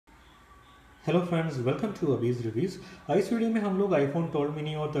Hello friends, welcome to अबीज reviews. इस video में हम लोग आईफोन 12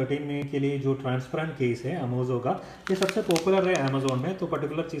 मिनी और 13 मिनी के लिए जो ट्रांसपेरेंट केस है अमोजो का, ये सबसे पॉपुलर है अमेजोन में। तो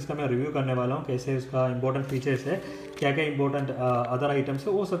पर्टिकुलर चीज़ का मैं रिव्यू करने वाला हूँ, कैसे उसका इंपॉर्टेंट फीचर्स है, क्या क्या इंपॉर्टेंट अदर आइटम्स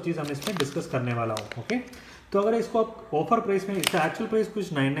है, वो सब चीज़ हम इसमें डिस्कस करने वाला हूँ। ओके, तो अगर इसको आप ऑफर प्राइस में, इसका एक्चुअल प्राइस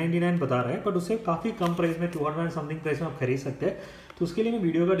कुछ 999 बता रहा है, बट उससे काफ़ी कम प्राइस में 200 समथिंग प्राइस में आप खरीद सकते हैं। तो उसके लिए मैं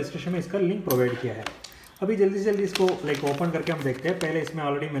वीडियो का डिस्क्रिप्शन में इसका लिंक प्रोवाइड किया है। अभी जल्दी से जल्दी इसको ओपन करके हम देखते हैं। पहले इसमें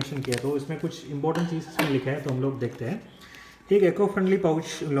ऑलरेडी मेंशन किया, तो इसमें कुछ इंपॉर्टेंट चीज़ इसमें लिखा है, तो हम लोग देखते हैं। एक इको फ्रेंडली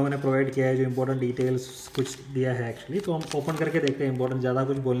पाउच उन लोगों ने प्रोवाइड किया है, जो इंपॉर्टेंट डिटेल्स कुछ दिया है एक्चुअली। तो हम ओपन करके देखते हैं, इंपॉर्टेंट ज़्यादा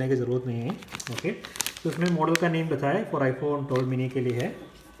कुछ बोलने की ज़रूरत नहीं है। ओके, तो इसमें मॉडल का नेम बताया है, फॉर आईफोन 12 मिनी के लिए है।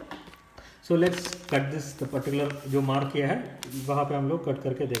 So let's cut this, the particular जो मार्क किया है वहाँ पर हम लोग कट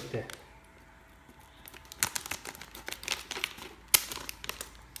करके देखते हैं।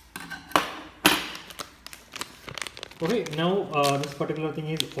 Okay, now this particular thing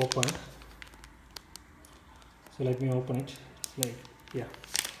is opened, so let me open it. It's like, yeah,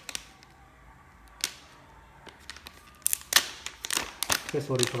 okay,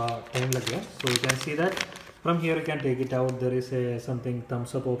 sorry, थोड़ा time लग गया. So you can see that from here you can take it out. There is a something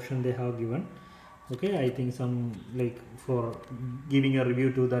thumbs up option they have given. Okay, I think some like for giving a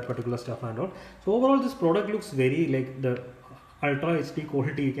review to that particular stuff and all. So overall this product looks very like the ultra HD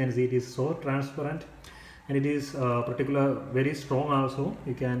quality. You can see it is so transparent, and it is particular very strong also.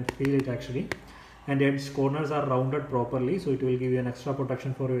 You can feel it actually, and its corners are rounded properly, so it will give you an extra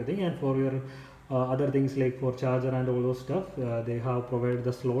protection for everything. And for your other things like for charger and all those stuff, they have provided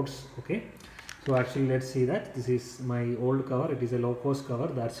the slots. Okay, so actually let's see that this is my old cover. It is a low cost cover,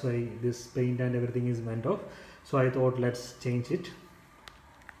 that's why this paint and everything is went off. So I thought let's change it.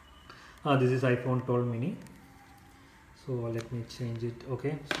 This is iPhone 12 mini, so let me change it.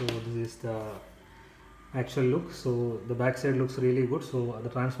 Okay, so this is the actual look. So the back side looks really good, so the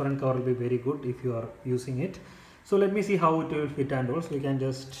transparent cover will be very good if you are using it. So let me see how it will fit and all. So you can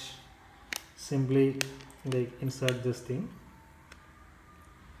just simply like insert this thing.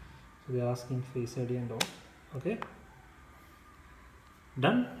 So they are asking face ID and all. Okay,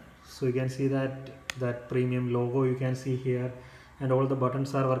 done. So you can see that premium logo you can see here, and all the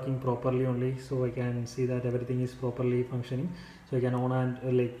buttons are working properly only. So I can see that everything is properly functioning. So you can on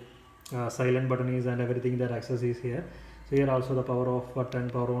and silent button is, and everything that access is here. So here also the power off button,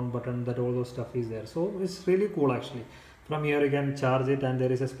 power on button, that all those stuff is there. So it's really cool actually. From here you can charge it, and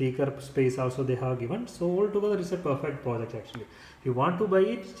there is a speaker space also they have given. So altogether it's a perfect project actually. If you want to buy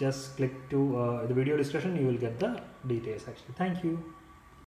it, just click to the video description, you will get the details actually. Thank you.